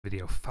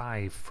video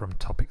 5 from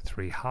topic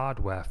 3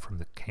 hardware from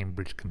the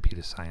Cambridge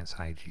Computer Science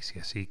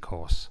IGCSE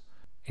course.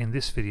 In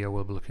this video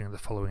we'll be looking at the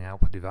following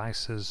output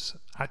devices: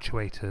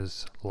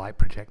 actuators, light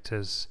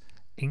projectors,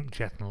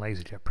 inkjet and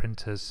laserjet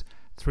printers,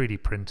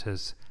 3D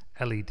printers,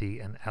 LED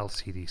and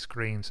LCD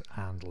screens,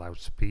 and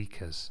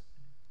loudspeakers.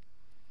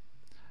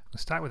 We'll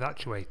start with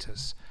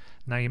actuators.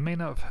 Now, you may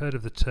not have heard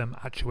of the term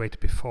actuator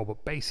before,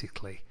 but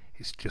basically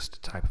it's just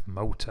a type of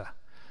motor.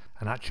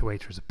 An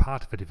actuator is a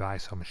part of a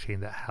device or machine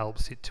that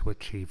helps it to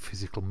achieve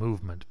physical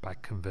movement by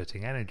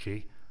converting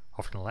energy,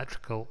 often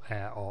electrical,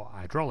 air or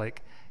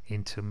hydraulic,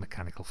 into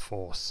mechanical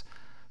force.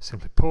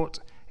 Simply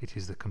put, it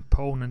is the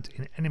component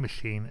in any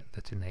machine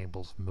that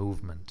enables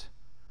movement.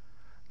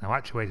 Now,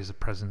 actuators are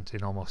present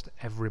in almost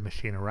every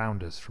machine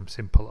around us, from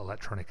simple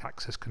electronic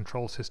access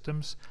control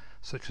systems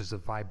such as the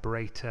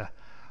vibrator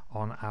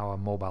on our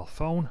mobile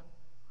phone,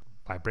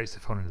 vibrates the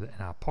phone in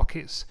our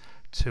pockets,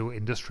 to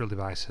industrial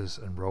devices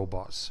and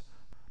robots,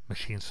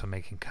 machines for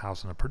making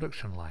cars on a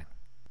production line.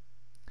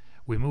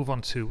 We move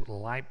on to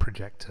light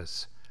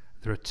projectors.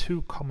 There are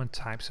two common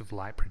types of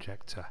light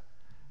projector,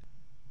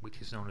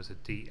 which is known as a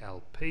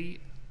DLP,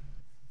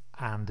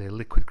 and a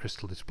liquid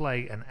crystal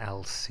display, an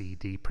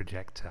LCD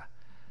projector.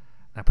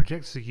 Now,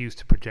 projectors are used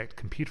to project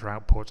computer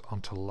output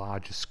onto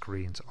larger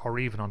screens or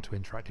even onto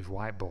interactive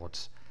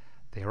whiteboards.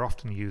 They are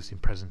often used in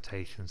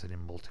presentations and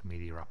in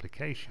multimedia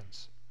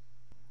applications.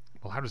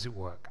 Well, how does it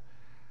work?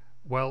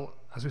 Well,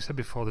 as we said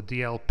before, the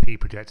DLP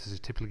projectors are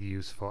typically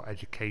used for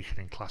education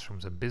in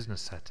classrooms and business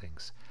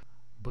settings,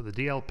 but the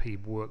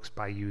DLP works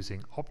by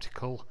using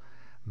optical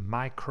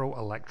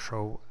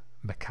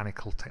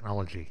micro-electro-mechanical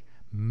technology,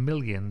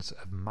 millions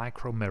of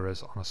micro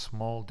mirrors on a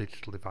small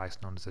digital device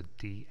known as a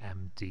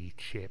DMD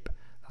chip.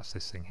 That's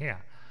this thing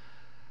here.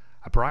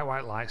 A bright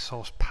white light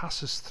source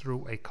passes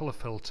through a color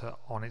filter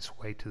on its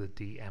way to the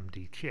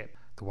DMD chip.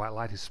 The white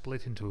light is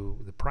split into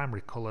the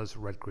primary colors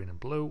red, green and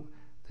blue.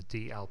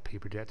 The DLP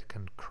projector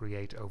can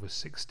create over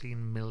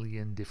 16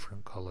 million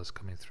different colors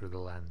coming through the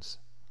lens.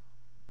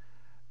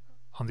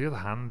 On the other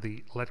hand,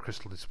 the lead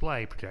crystal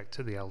display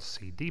projector, the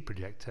LCD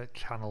projector,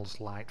 channels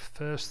light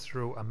first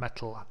through a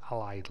metal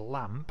halide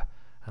lamp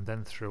and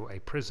then through a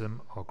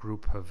prism or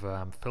group of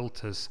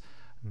filters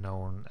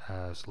known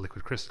as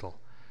liquid crystal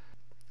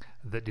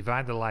that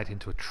divide the light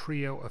into a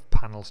trio of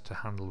panels to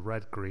handle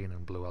red, green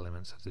and blue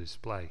elements of the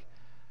display.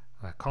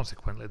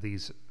 Consequently,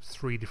 these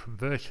three different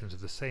versions of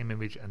the same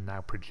image are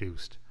now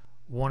produced.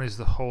 One is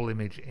the whole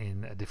image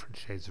in different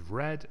shades of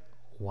red,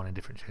 one in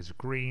different shades of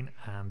green,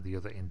 and the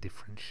other in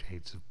different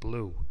shades of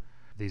blue.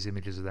 These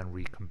images are then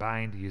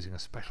recombined using a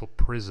special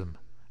prism,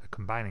 a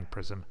combining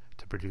prism,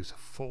 to produce a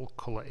full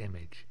color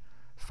image.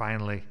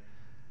 Finally,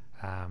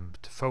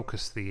 to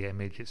focus the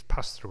image, it's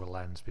passed through a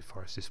lens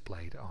before it's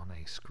displayed on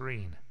a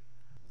screen.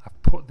 I've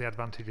put the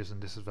advantages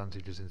and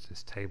disadvantages into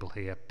this table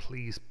here.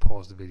 Please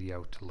pause the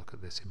video to look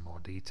at this in more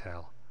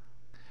detail.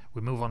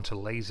 We move on to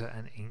laser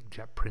and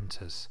inkjet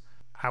printers,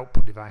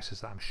 output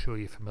devices that I'm sure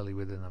you're familiar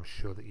with and I'm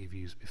sure that you've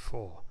used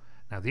before.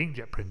 Now, the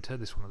inkjet printer,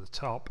 this one at the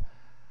top,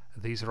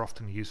 these are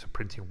often used for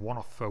printing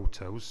one-off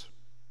photos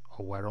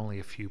or where only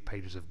a few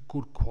pages of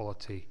good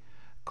quality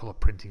color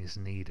printing is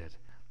needed.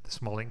 The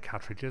small ink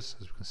cartridges,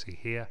 as we can see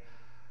here,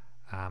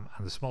 and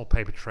the small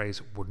paper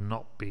trays would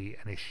not be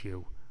an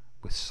issue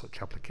with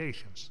such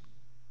applications.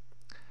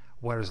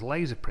 Whereas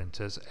laser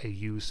printers are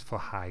used for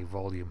high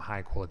volume,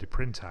 high quality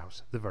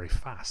printouts. They're very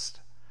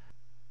fast.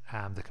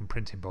 They can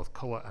print in both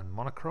color and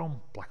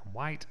monochrome, black and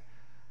white,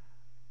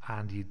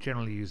 and you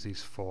generally use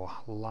these for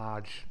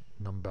large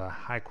number,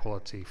 high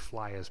quality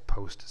flyers,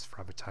 posters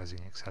for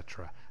advertising,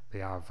 etc.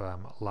 They have a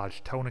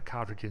large toner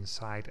cartridge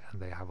inside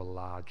and they have a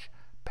large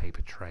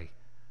paper tray,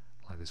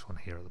 like this one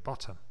here at the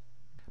bottom.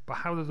 But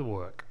how do they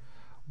work?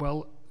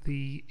 Well,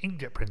 the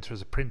inkjet printer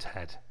is a print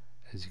head,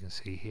 as you can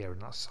see here,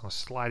 and that's on a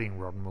sliding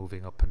rod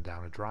moving up and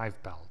down a drive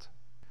belt.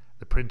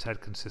 The print head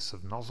consists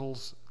of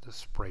nozzles that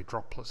spray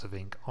droplets of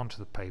ink onto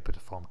the paper to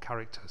form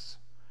characters.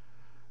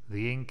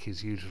 The ink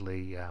is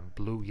usually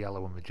blue,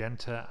 yellow and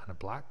magenta and a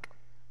black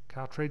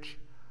cartridge,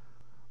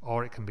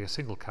 or it can be a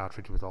single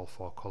cartridge with all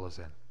four colours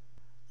in.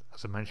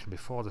 As I mentioned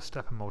before, the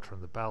stepper motor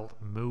on the belt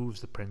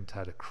moves the print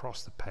head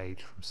across the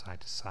page from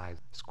side to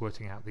side,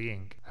 squirting out the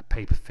ink. A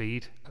paper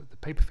feed. The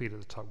paper feed at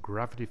the top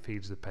gravity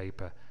feeds the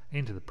paper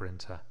into the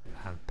printer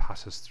and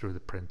passes through the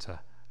printer,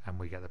 and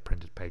we get the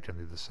printed page on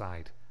the other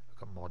side. We've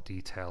got a more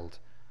detailed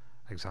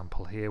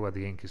example here where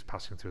the ink is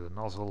passing through the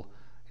nozzle,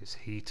 it's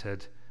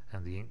heated,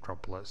 and the ink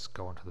droplets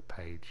go onto the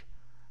page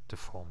to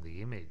form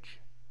the image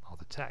or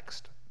the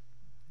text.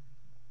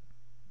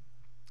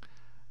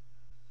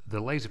 The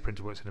laser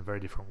printer works in a very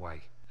different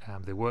way.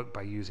 They work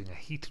by using a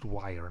heated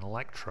wire and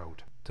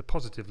electrode to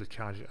positively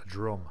charge a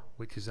drum,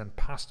 which is then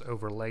passed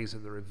over a laser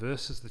that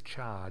reverses the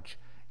charge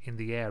in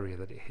the area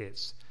that it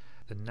hits.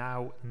 The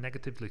now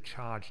negatively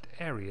charged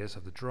areas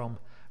of the drum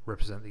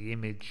represent the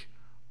image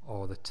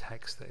or the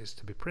text that is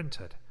to be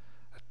printed.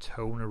 A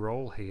toner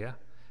roll here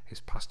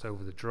is passed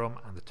over the drum,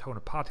 and the toner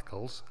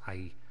particles,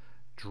 i.e.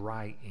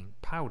 dry ink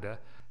powder,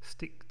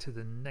 stick to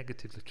the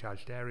negatively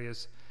charged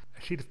areas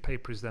A sheet of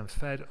paper is then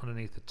fed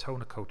underneath a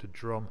toner-coated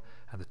drum,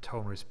 and the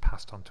toner is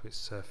passed onto its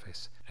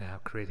surface, now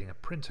creating a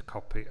printer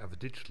copy of a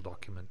digital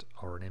document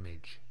or an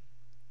image.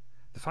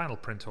 The final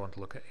printer I want to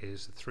look at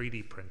is the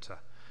 3D printer.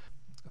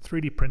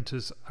 3D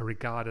printers are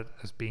regarded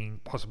as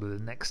being possibly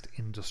the next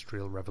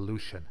industrial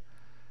revolution,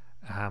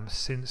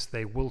 since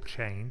they will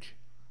change,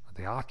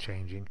 they are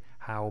changing,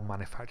 how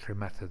manufacturing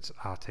methods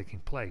are taking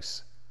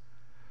place.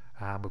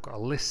 We've got a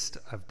list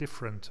of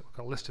different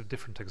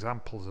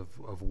examples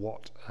of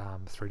what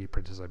 3D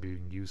printers are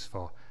being used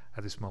for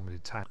at this moment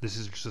in time. This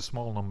is just a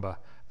small number.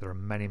 There are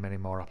many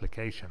more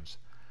applications.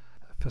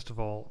 First of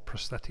all,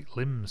 prosthetic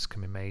limbs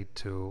can be made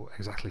to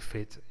exactly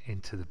fit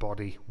into the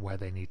body where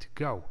they need to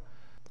go.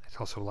 It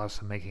also allows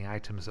for making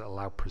items that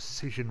allow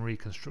precision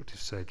reconstructive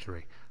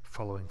surgery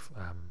following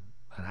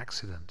an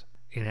accident.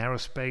 In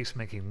aerospace,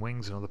 making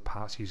wings and other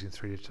parts using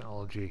 3D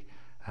technology,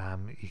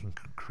 you can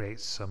create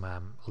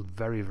some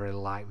very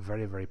light,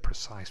 very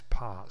precise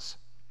parts.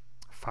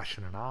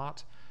 Fashion and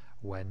art,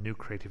 where new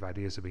creative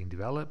ideas are being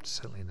developed,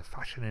 certainly in the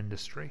fashion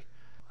industry,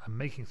 and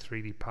making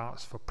 3D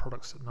parts for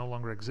products that no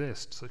longer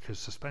exist, such as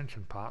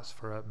suspension parts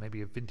for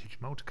maybe a vintage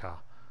motor car.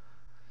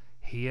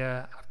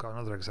 Here I've got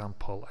another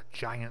example, a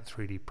giant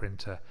 3D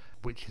printer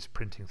which is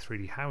printing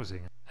 3D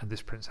housing, and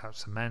this prints out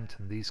cement,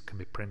 and these can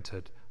be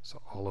printed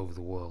all over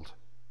the world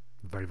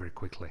very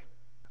quickly.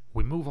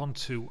 We move on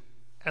to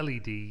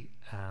LED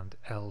and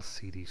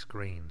LCD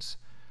screens.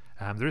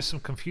 There is some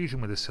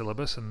confusion with the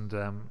syllabus, and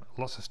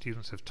lots of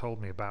students have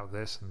told me about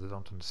this and they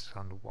don't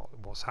understand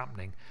what's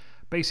happening.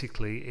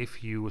 Basically,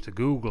 if you were to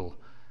Google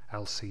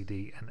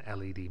LCD and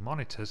LED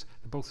monitors,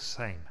 they're both the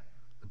same.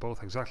 They're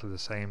both exactly the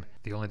same.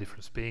 The only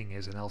difference being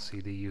is an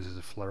LCD uses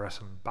a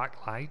fluorescent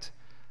backlight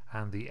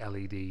and the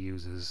LED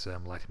uses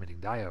light emitting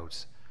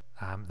diodes.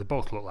 They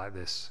both look like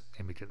this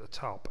image at the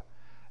top.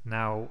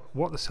 Now,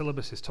 what the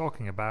syllabus is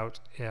talking about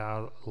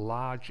are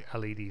large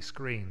LED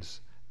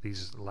screens,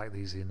 like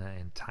these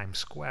in Times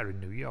Square in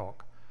New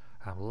York,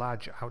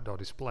 large outdoor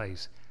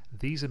displays.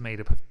 These are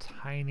made up of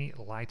tiny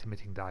light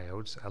emitting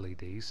diodes,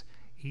 LEDs.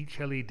 Each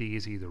LED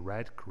is either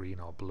red, green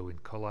or blue in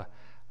colour,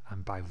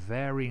 and by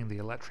varying the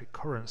electric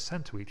current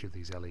sent to each of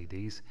these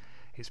LEDs,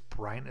 its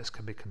brightness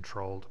can be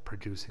controlled,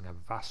 producing a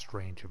vast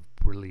range of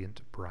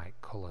brilliant bright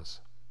colours.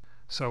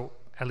 So,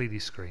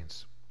 LED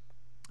screens.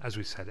 As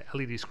we said,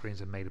 LED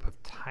screens are made up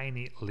of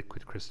tiny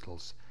liquid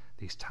crystals.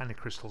 These tiny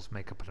crystals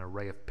make up an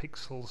array of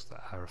pixels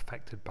that are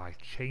affected by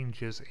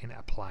changes in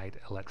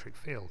applied electric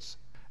fields.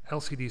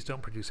 LCDs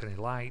don't produce any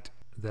light,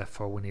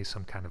 therefore we need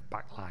some kind of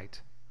backlight.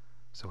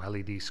 So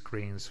LED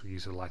screens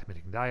use light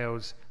emitting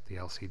diodes, the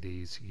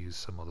LCDs use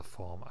some other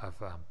form of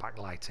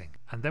backlighting.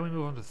 And then we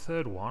move on to the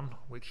third one,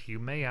 which you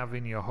may have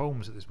in your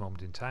homes at this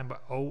moment in time,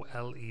 but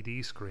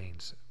OLED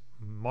screens.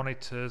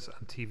 Monitors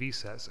and TV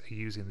sets are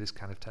using this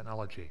kind of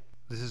technology.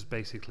 This is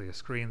basically a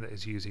screen that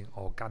is using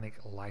organic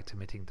light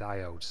emitting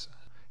diodes,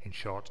 in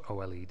short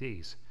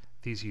OLEDs.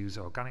 These use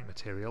organic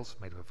materials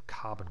made up of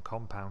carbon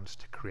compounds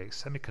to create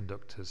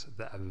semiconductors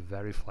that are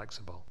very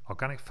flexible.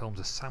 Organic films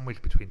are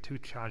sandwiched between two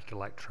charged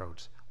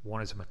electrodes.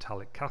 One is a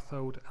metallic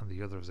cathode and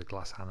the other is a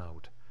glass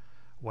anode.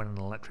 When an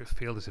electric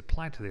field is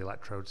applied to the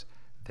electrodes,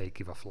 they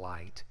give off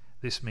light.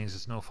 This means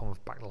there's no form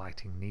of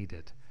backlighting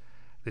needed.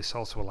 This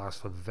also allows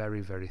for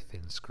very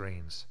thin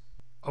screens.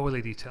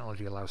 OLED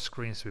technology allows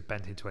screens to be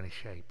bent into any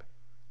shape.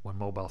 When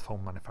mobile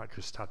phone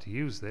manufacturers start to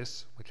use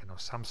this, which I know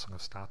Samsung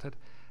have started,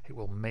 it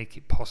will make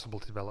it possible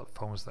to develop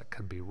phones that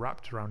can be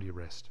wrapped around your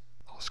wrist,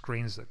 or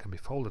screens that can be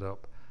folded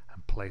up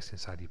and placed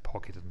inside your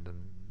pocket and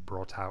then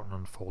brought out and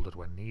unfolded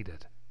when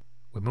needed.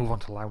 We move on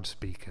to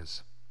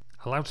loudspeakers.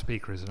 A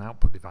loudspeaker is an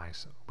output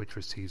device which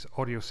receives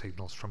audio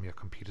signals from your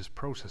computer's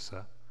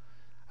processor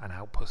and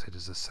outputs it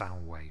as a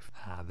sound wave.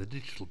 The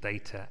digital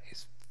data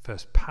is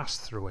first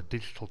passed through a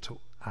digital to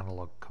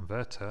analog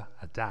converter,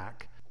 a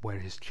DAC, where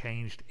it is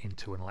changed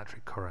into an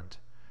electric current.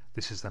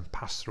 This is then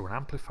passed through an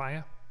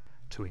amplifier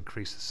to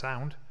increase the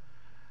sound,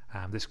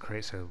 and this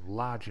creates a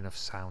large enough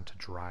sound to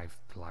drive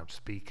the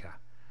loudspeaker.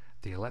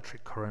 The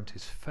electric current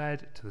is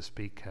fed to the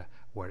speaker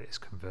where it is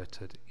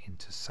converted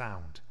into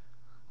sound.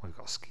 We've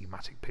got a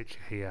schematic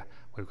picture here.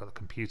 We've got the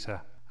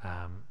computer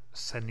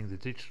sending the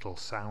digital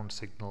sound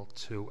signal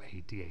to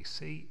a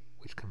DAC,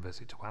 which converts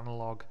it to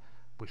analog,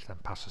 which then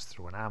passes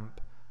through an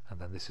amp, and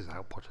then this is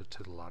outputted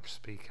to the large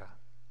speaker.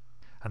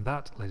 And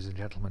that, ladies and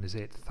gentlemen, is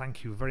it.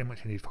 Thank you very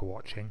much indeed for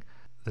watching.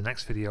 The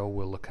next video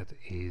we'll look at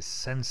is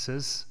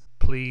sensors.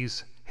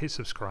 Please hit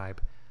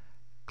subscribe,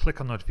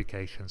 click on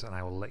notifications, and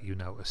I will let you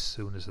know as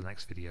soon as the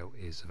next video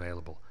is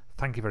available.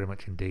 Thank you very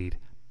much indeed.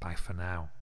 Bye for now.